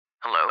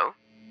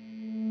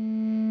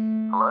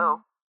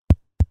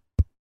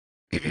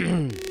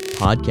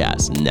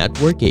Podcast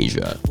Network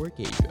Asia.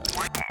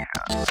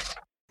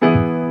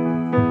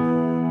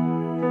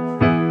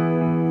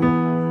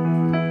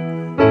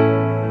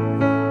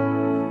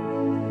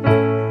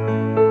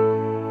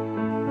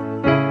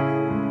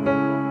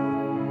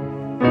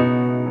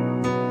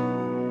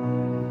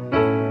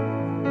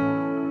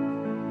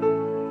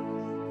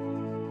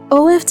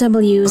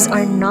 OFWs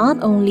are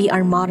not only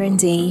our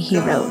modern-day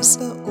heroes,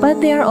 but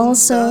they are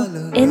also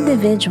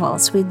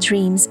individuals with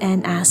dreams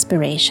and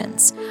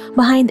aspirations.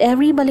 Behind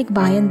every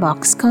balikbayan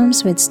box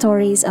comes with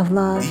stories of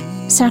love,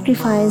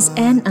 sacrifice,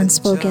 and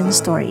unspoken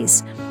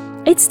stories.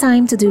 It's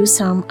time to do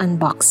some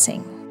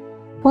unboxing.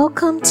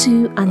 Welcome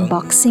to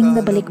Unboxing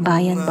the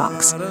Balikbayan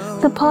Box,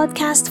 the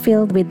podcast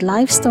filled with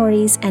life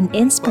stories and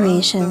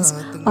inspirations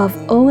of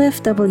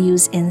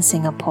OFWs in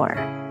Singapore.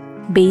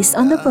 Based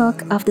on the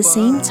book of the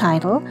same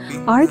title,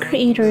 our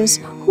creators,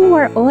 who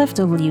are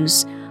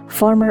OFWs,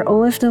 former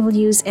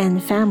OFWs,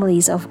 and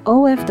families of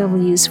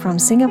OFWs from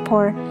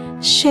Singapore,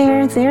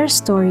 share their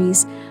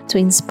stories to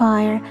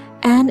inspire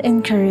and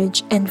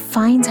encourage and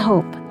find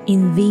hope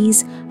in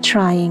these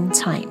trying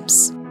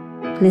times.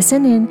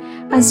 Listen in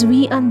as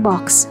we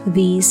unbox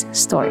these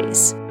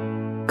stories.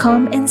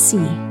 Come and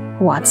see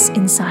what's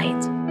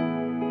inside.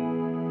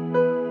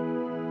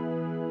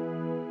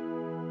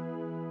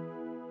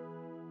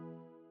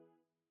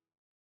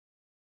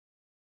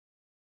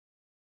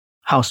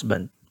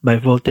 Houseband by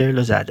Voltaire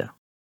Lozada.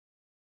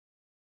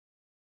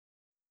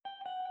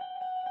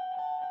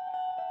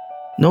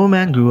 No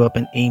man grew up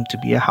and aimed to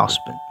be a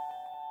houseband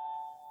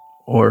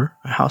or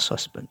a house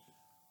husband.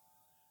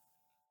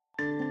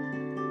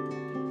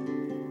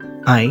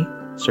 I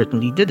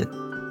certainly didn't.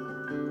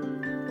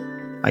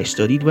 I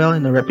studied well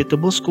in a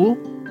reputable school,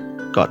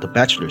 got a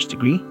bachelor's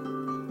degree,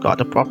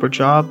 got a proper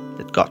job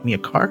that got me a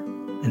car,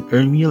 and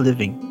earned me a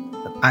living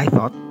that I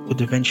thought would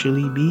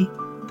eventually be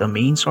the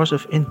main source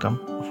of income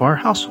of our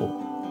household.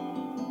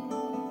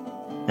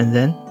 And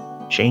then,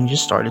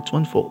 changes started to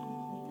unfold.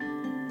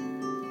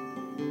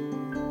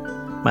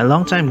 My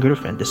longtime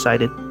girlfriend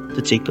decided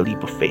to take a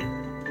leap of faith.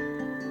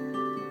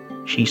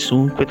 She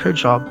soon quit her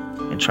job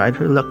and tried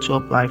her luck to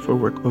apply for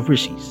work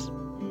overseas.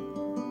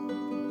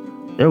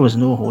 There was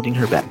no holding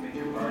her back.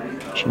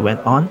 She went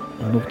on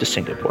and moved to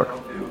Singapore.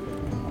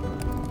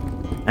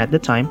 At the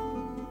time,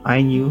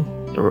 I knew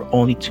there were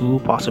only two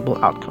possible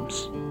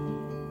outcomes.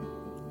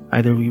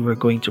 Either we were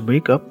going to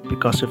break up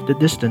because of the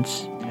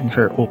distance and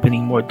her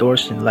opening more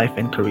doors in life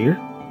and career.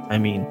 I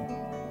mean,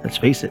 let's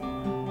face it,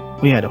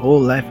 we had a whole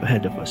life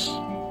ahead of us.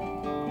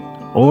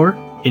 Or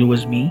it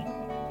was me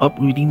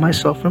uprooting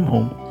myself from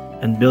home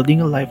and building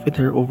a life with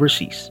her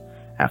overseas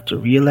after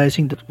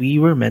realizing that we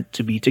were meant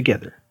to be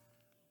together.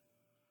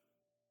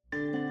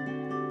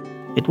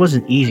 It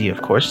wasn't easy,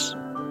 of course,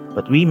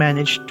 but we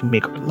managed to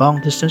make our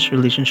long-distance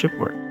relationship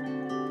work.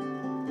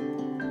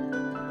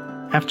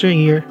 After a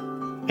year,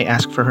 I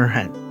asked for her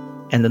hand,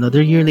 and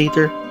another year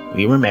later,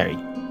 we were married.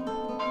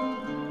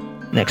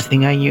 Next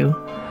thing I knew,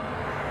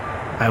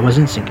 I was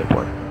in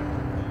Singapore,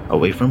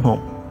 away from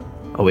home,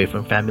 away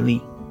from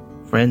family,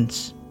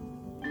 friends,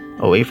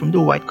 away from the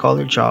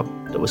white-collar job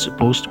that was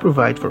supposed to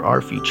provide for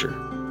our future.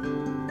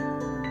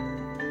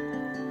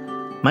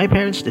 My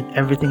parents did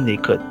everything they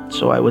could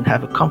so I would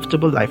have a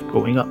comfortable life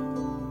growing up.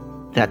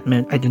 That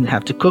meant I didn't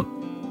have to cook,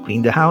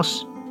 clean the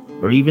house,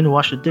 or even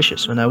wash the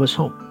dishes when I was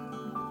home,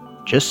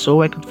 just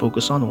so I could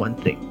focus on one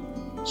thing,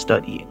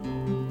 studying,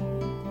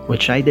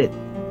 which I did.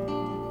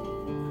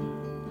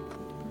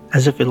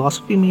 As a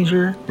philosophy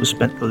major who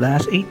spent the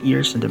last 8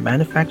 years in the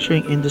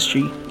manufacturing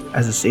industry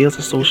as a sales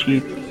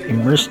associate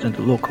immersed in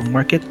the local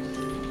market,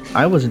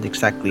 I wasn't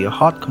exactly a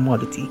hot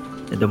commodity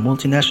in the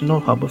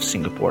multinational hub of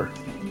Singapore.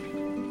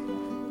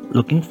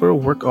 Looking for a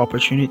work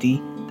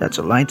opportunity that's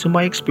aligned to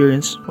my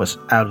experience was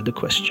out of the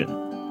question.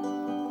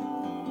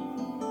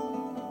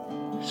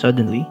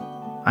 Suddenly,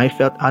 I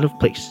felt out of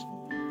place,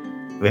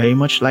 very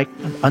much like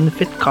an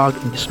unfit cog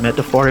in this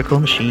metaphorical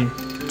machine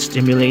that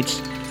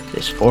stimulates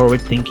this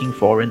forward-thinking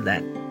foreign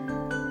land.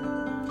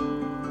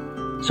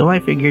 So I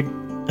figured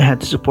I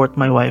had to support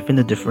my wife in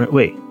a different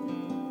way,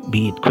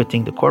 be it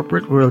quitting the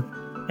corporate world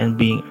and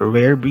being a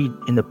rare breed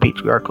in a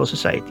patriarchal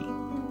society.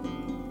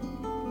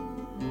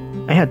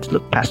 I had to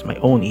look past my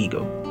own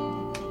ego.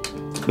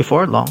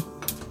 Before long,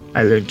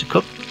 I learned to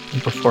cook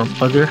and perform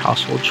other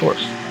household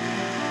chores.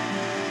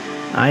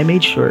 I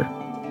made sure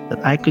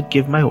that I could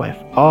give my wife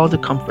all the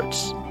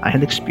comforts I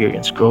had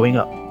experienced growing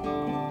up.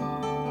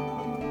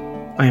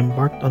 I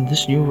embarked on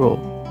this new role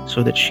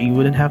so that she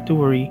wouldn't have to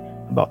worry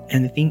about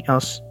anything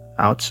else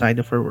outside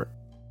of her work.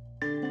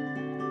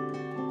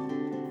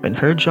 When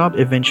her job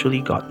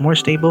eventually got more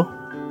stable,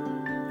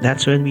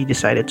 that's when we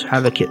decided to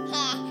have a kid.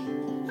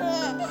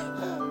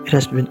 It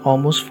has been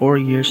almost 4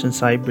 years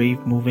since I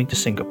braved moving to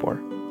Singapore,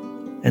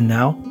 and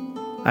now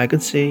I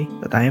could say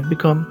that I have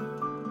become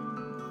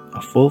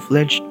a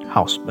full-fledged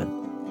houseband.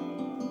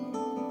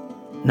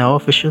 Now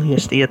officially a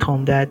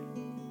stay-at-home dad,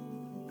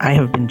 I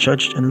have been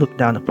judged and looked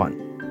down upon.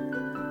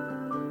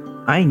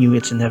 I knew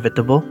it's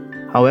inevitable.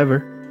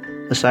 However,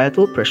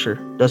 societal pressure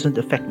doesn't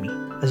affect me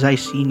as I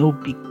see no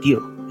big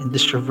deal in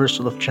this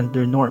reversal of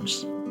gender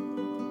norms.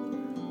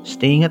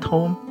 Staying at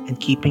home and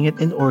keeping it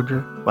in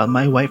order while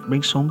my wife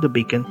brings home the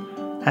bacon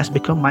has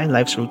become my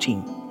life's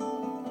routine.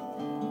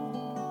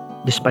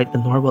 Despite the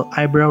normal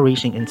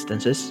eyebrow-raising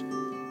instances,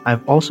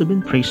 I've also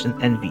been praised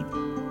and envied.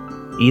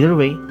 Either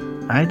way,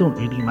 I don't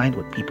really mind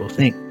what people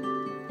think.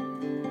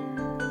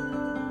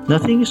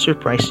 Nothing is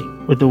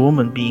surprising with the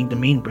woman being the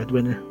main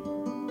breadwinner.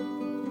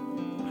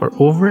 For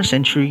over a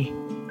century,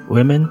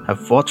 women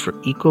have fought for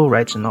equal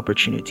rights and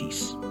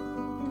opportunities.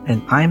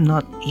 And I'm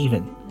not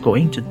even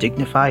going to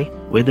dignify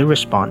with a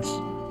response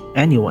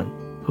anyone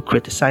who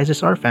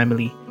criticizes our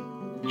family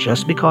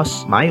just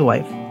because my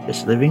wife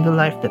is living the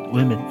life that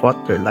women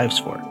fought their lives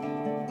for.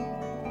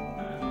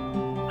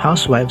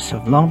 Housewives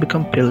have long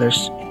become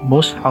pillars in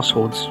most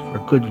households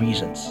for good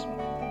reasons.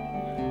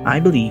 I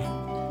believe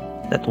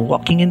that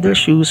walking in their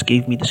shoes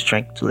gave me the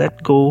strength to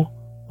let go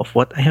of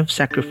what I have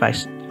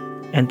sacrificed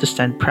and to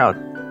stand proud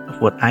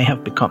of what I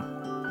have become.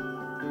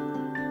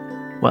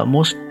 While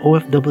most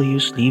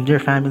OFWs leave their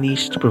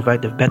families to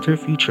provide a better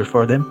future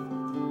for them,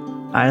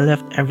 I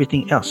left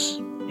everything else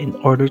in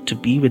order to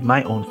be with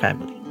my own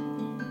family.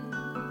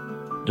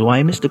 Do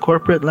I miss the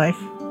corporate life?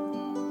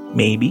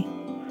 Maybe.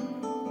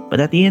 But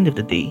at the end of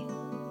the day,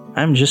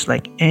 I'm just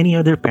like any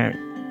other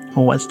parent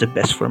who wants the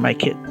best for my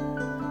kid.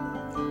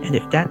 And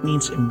if that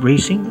means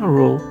embracing a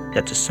role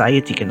that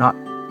society cannot,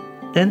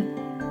 then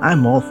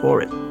I'm all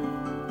for it.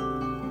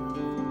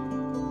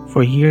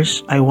 For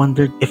years, I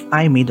wondered if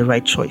I made the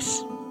right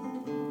choice.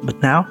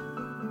 But now,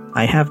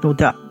 I have no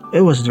doubt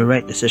it was the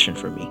right decision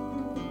for me.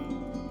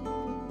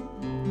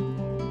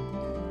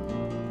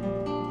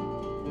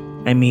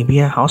 I may be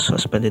a house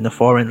husband in a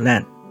foreign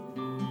land,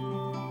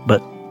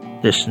 but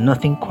there's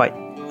nothing quite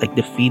like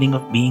the feeling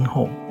of being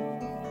home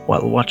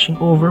while watching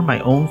over my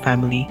own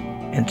family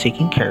and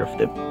taking care of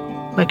them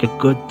like a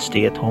good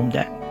stay-at-home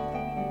dad.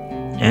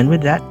 And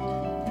with that,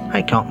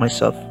 I count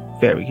myself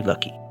very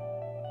lucky.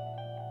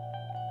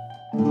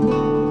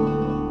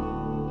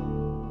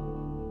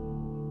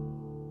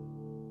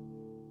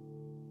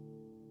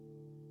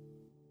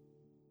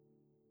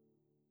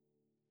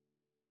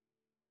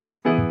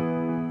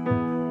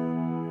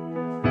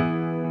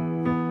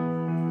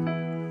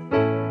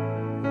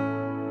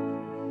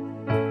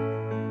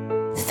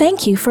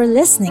 Thank you for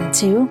listening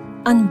to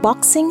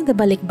Unboxing the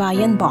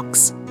Balikbayan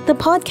Box, the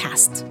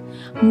podcast,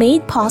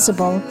 made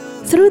possible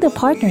through the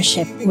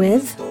partnership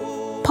with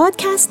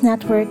Podcast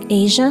Network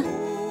Asia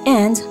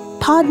and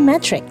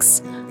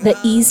Podmetrics, the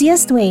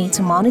easiest way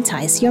to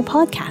monetize your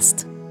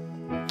podcast.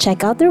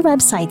 Check out their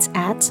websites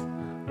at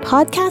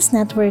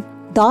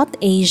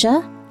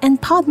podcastnetwork.asia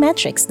and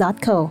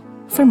podmetrics.co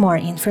for more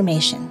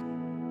information.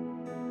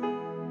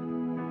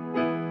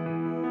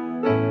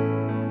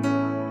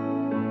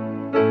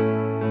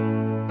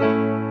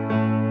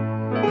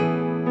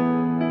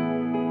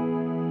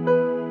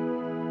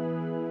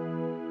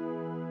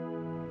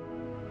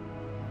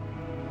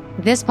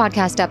 This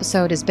podcast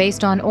episode is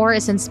based on or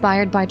is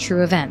inspired by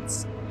true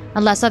events.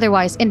 Unless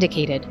otherwise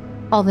indicated,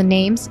 all the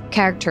names,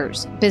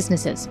 characters,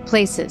 businesses,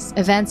 places,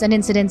 events, and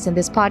incidents in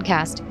this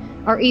podcast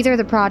are either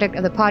the product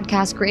of the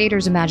podcast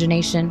creator's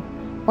imagination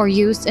or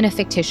used in a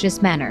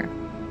fictitious manner.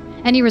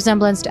 Any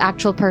resemblance to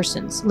actual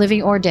persons,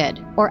 living or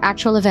dead, or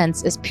actual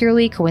events is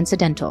purely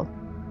coincidental.